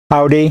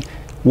Howdy.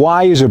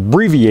 Why is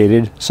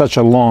abbreviated such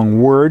a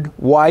long word?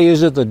 Why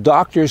is it the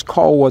doctors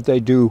call what they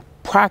do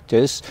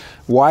practice?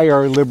 Why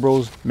are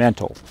liberals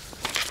mental?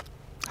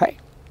 Hey,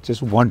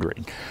 just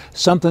wondering.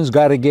 Something's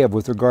got to give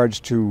with regards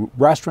to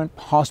restaurant,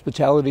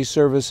 hospitality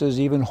services,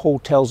 even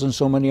hotels and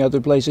so many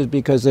other places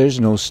because there's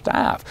no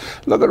staff.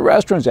 Look at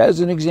restaurants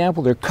as an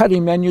example. They're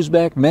cutting menus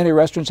back. Many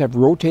restaurants have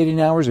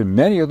rotating hours and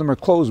many of them are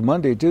closed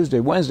Monday, Tuesday,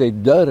 Wednesday,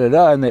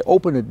 and they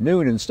open at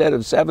noon instead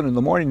of 7 in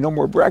the morning. No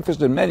more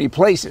breakfast in many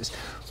places.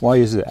 Why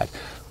is that?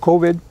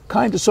 COVID,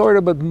 kind of, sort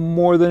of, but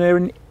more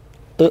than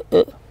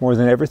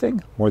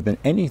everything, more than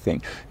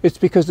anything, it's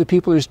because the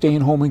people are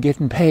staying home and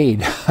getting paid.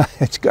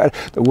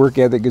 The work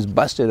ethic is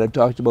busted. I've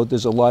talked about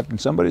this a lot, and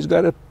somebody's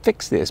got to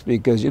fix this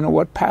because you know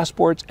what?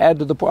 Passports add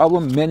to the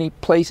problem. Many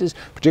places,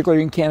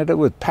 particularly in Canada,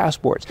 with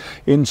passports.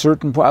 In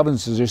certain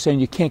provinces, they're saying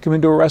you can't come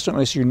into a restaurant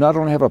unless you not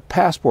only have a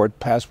passport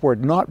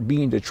not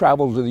being to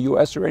travel to the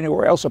U.S. or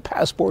anywhere else, a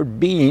passport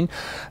being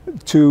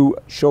to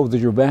show that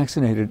you're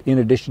vaccinated. In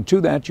addition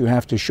to that, you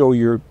have to show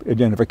your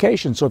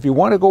identification. So if you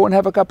want to go and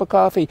have a cup of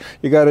coffee,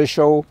 you got to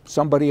show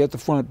somebody at the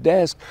front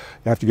desk.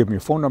 You have to give them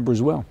your phone number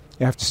as well.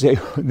 You have to say,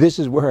 this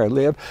is where I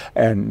live,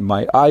 and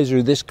my eyes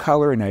are this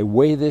color, and I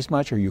weigh this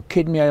much. Are you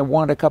kidding me? I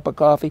want a cup of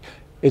coffee.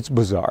 It's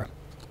bizarre.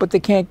 But they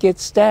can't get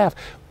staff.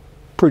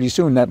 Pretty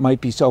soon that might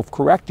be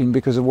self-correcting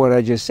because of what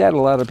I just said. A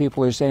lot of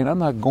people are saying, I'm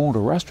not going to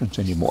restaurants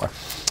anymore.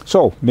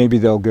 So maybe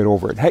they'll get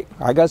over it. Hey,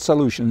 I got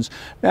solutions.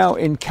 Now,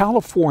 in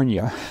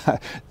California,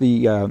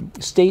 the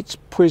state's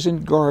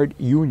prison guard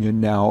union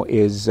now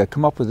is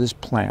come up with this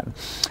plan.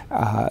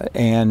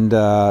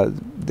 The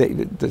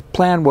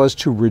plan was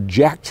to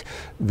reject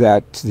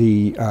that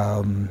the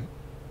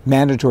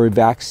mandatory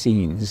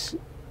vaccines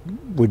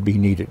would be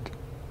needed.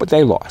 But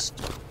they lost.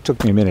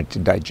 Took me a minute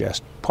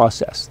to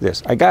process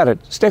this. I got it.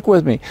 Stick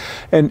with me.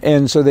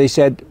 And so they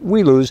said,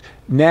 we lose.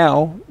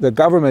 Now the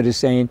government is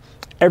saying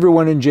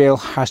everyone in jail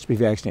has to be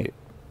vaccinated.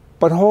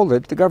 But hold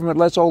it, the government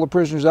lets all the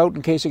prisoners out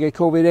in case they get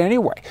COVID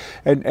anyway.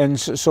 And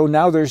so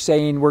now they're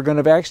saying we're going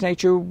to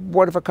vaccinate you.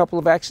 What if a couple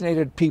of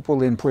vaccinated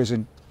people in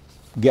prison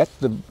get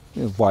the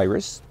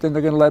virus, then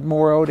they're going to let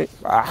more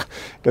out.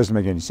 Doesn't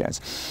make any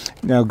sense.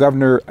 Now,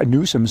 Governor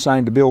Newsom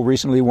signed a bill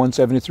recently,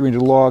 173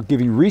 into law,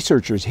 giving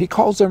researchers, he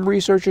calls them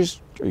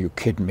researchers, are you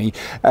kidding me,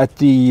 at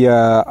the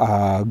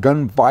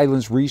Gun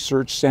Violence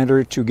Research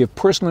Center to give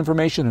personal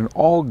information on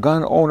all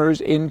gun owners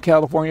in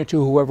California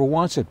to whoever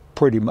wants it,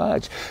 pretty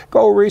much.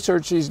 Go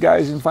research these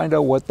guys and find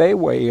out what they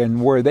weigh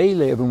and where they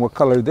live and what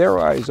color their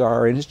eyes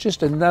are, and it's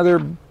just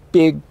another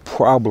big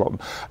problem.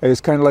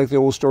 It's kind of like the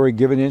old story,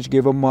 give an inch,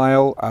 give a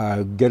mile,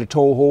 get a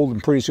toehold,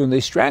 and pretty soon they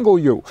strangle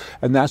you.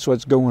 And that's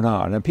what's going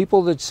on. And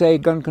people that say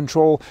gun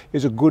control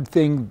is a good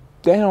thing,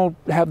 they don't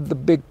have the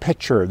big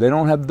picture. They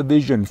don't have the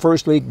vision.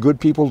 Firstly, good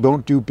people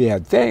don't do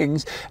bad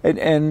things.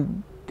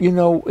 And you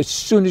know, as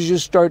soon as you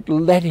start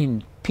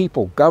letting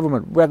people,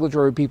 government,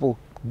 regulatory people,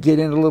 get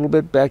in a little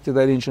bit, back to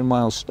that inch and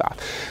mile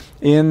stuff.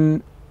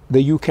 In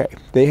the UK,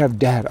 they have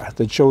data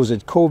that shows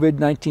that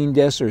COVID-19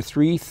 deaths are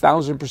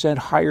 3,000%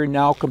 higher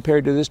now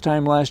compared to this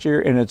time last year,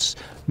 and it's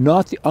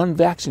not the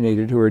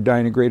unvaccinated who are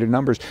dying in greater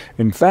numbers.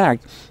 In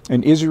fact,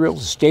 in Israel,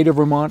 the state of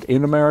Vermont,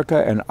 in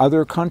America, and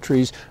other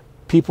countries,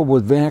 people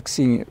with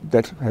vaccine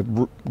that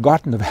have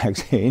gotten the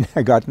vaccine,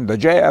 gotten the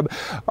jab,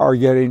 are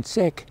getting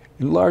sick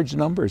in large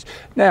numbers.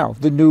 Now,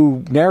 the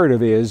new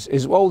narrative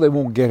is well, they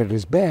won't get it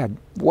as bad.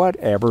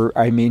 Whatever.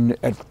 I mean,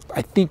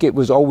 I think it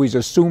was always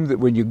assumed that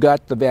when you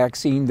got the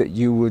vaccine that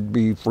you would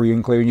be free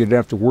and clear and you didn't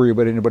have to worry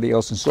about anybody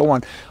else and so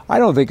on. I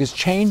don't think it's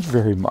changed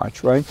very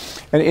much, right?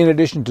 And in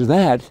addition to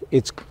that,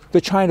 it's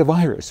the China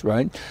virus,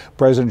 right?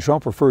 President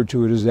Trump referred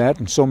to it as that,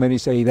 and so many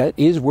say that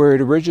is where it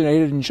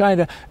originated in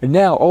China. And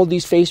now all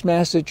these face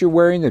masks that you're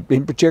wearing, that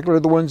in particular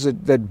the ones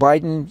that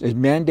Biden is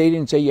mandating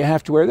and say you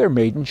have to wear, they're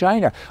made in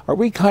China. Are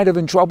we kind of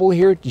in trouble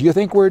here? Do you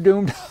think we're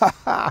doomed?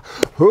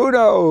 Who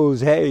knows?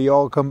 Hey,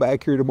 y'all come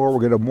back here tomorrow. We're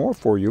going to have more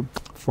for you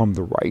from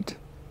the right.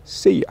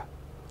 See ya.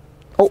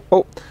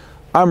 Oh,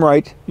 I'm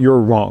right. You're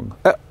wrong.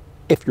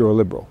 If you're a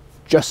liberal.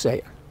 Just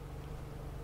saying.